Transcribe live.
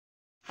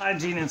Hi,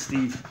 Gene and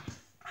Steve.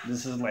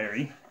 This is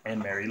Larry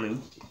and Mary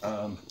Lou.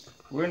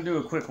 We're going to do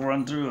a quick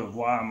run through of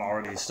why I'm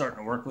already starting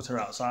to work with her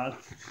outside.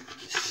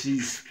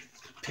 She's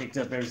picked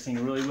up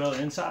everything really well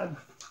inside,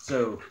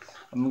 so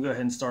I'm going to go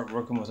ahead and start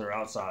working with her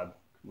outside,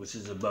 which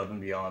is above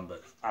and beyond,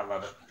 but I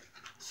love it.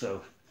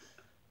 So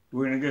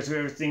we're going to go through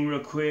everything real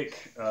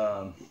quick,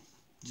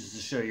 just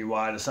to show you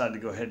why I decided to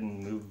go ahead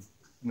and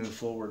move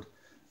forward.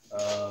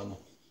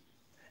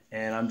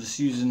 And I'm just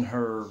using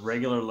her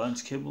regular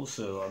lunch kibble,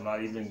 so I'm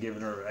not even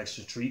giving her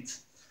extra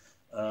treats.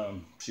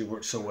 She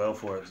works so well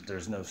for it that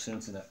there's no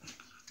sense in it.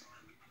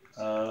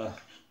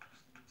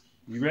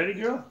 You ready,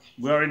 girl?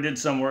 We already did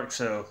some work,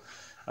 so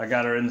I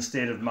got her in the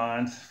state of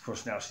mind. Of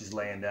course, now she's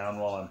laying down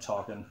while I'm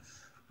talking,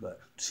 but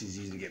she's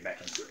easy to get back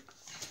into it.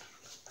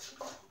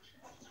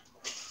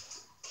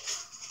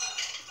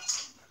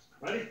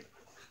 Ready?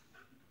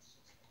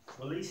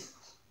 Release.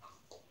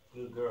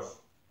 Good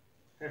girl.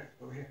 Here,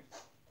 over here.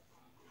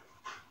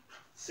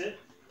 Sit.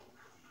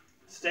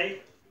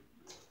 Stay.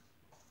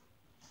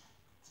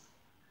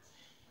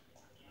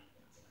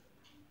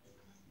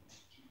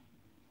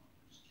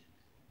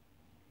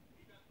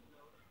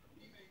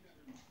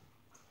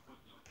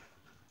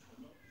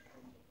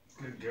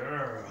 Good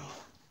girl.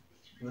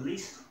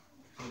 Release.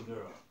 Good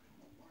girl.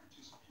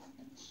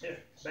 Here,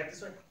 back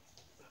this way.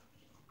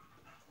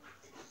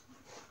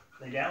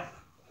 Lay down.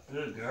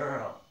 Good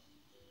girl.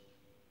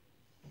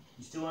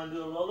 You still want to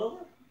do a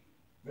rollover?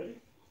 Ready?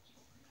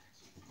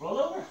 Roll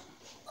over.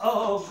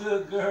 Oh,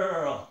 good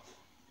girl.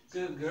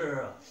 Good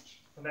girl.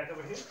 Come back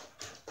over here.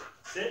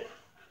 Sit.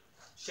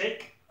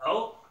 Shake.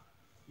 Oh,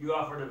 you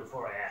offered it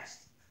before I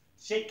asked.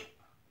 Shake.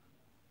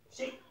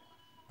 Shake.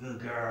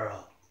 Good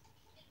girl.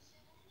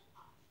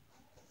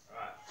 All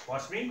right.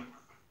 Watch me.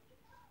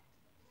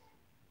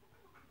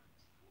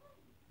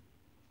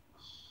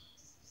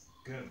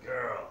 Good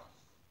girl.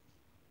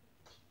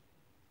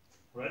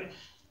 Ready?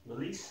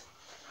 Release.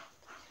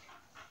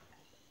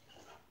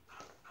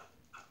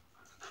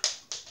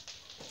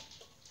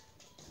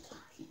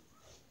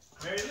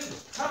 Mary Lou,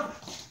 come.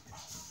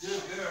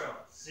 Good girl.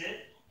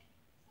 Sit.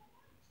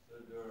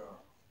 Good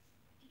girl.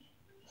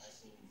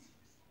 Nice and easy.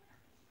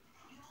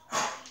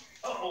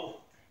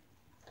 Uh-oh.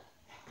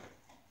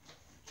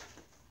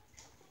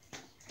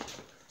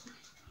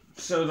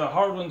 So the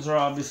hard ones are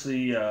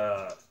obviously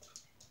are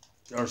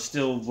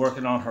still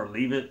working on her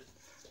leave it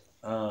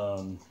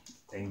and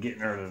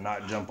getting her to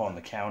not jump on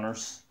the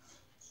counters.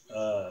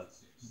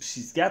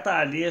 She's got the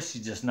idea,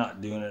 she's just not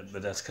doing it,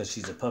 but that's because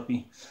she's a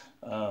puppy.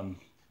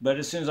 But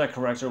as soon as I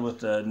correct her with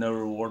the no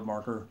reward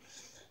marker,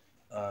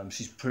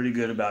 she's pretty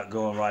good about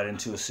going right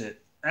into a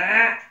sit.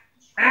 Ah!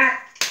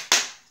 Ah!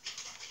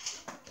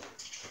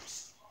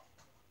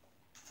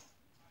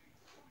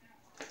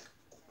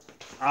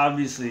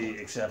 Obviously,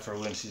 except for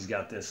when she's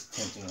got this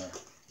tempting her.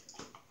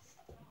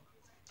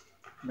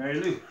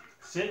 Mary Lou,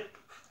 sit,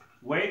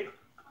 wait.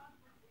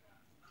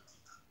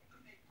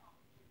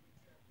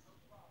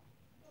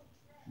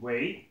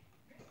 Wait.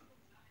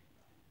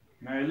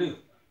 Mary Lou,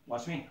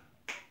 watch me.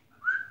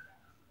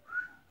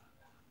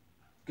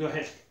 Go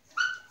ahead.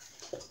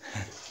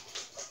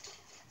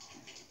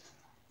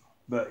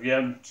 But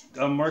yeah,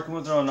 I'm working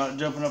with her on not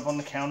jumping up on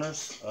the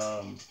counters,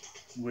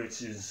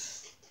 which is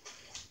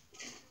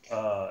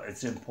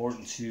it's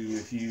important to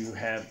if you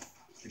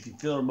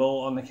fill her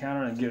bowl on the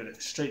counter and give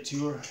it straight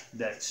to her,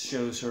 that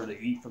shows her to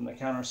eat from the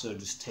counter. So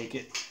just take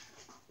it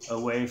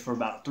away for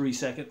about 3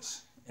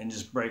 seconds and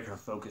just break her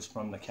focus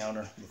from the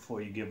counter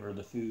before you give her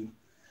the food.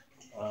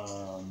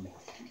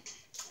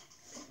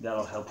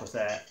 That'll help with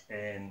that,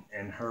 and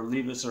her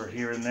leave-its are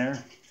here and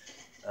there.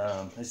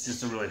 It's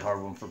just a really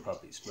hard one for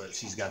puppies, but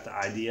she's got the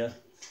idea.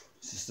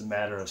 It's just a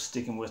matter of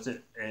sticking with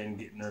it and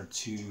getting her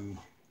to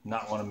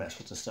not want to mess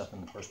with the stuff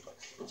in the first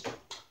place.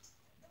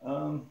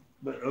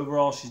 But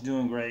overall, she's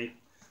doing great.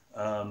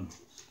 Her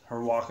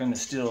walking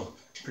is still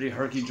pretty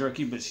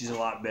herky-jerky, but she's a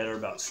lot better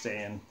about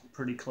staying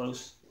pretty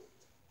close.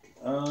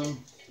 And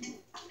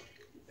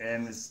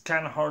it's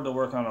kind of hard to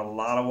work on a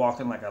lot of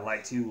walking like I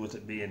like to, with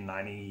it being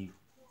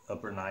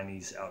upper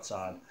 90s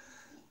outside.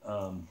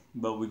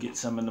 But we get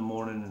some in the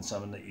morning and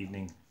some in the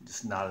evening,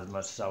 just not as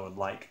much as I would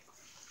like.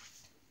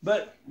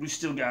 But we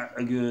still got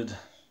a good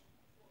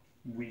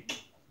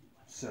week.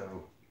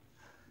 So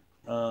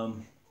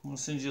I'm going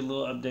to send you a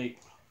little update.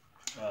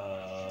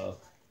 And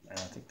I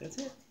think that's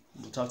it.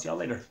 We'll talk to y'all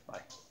later.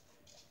 Bye.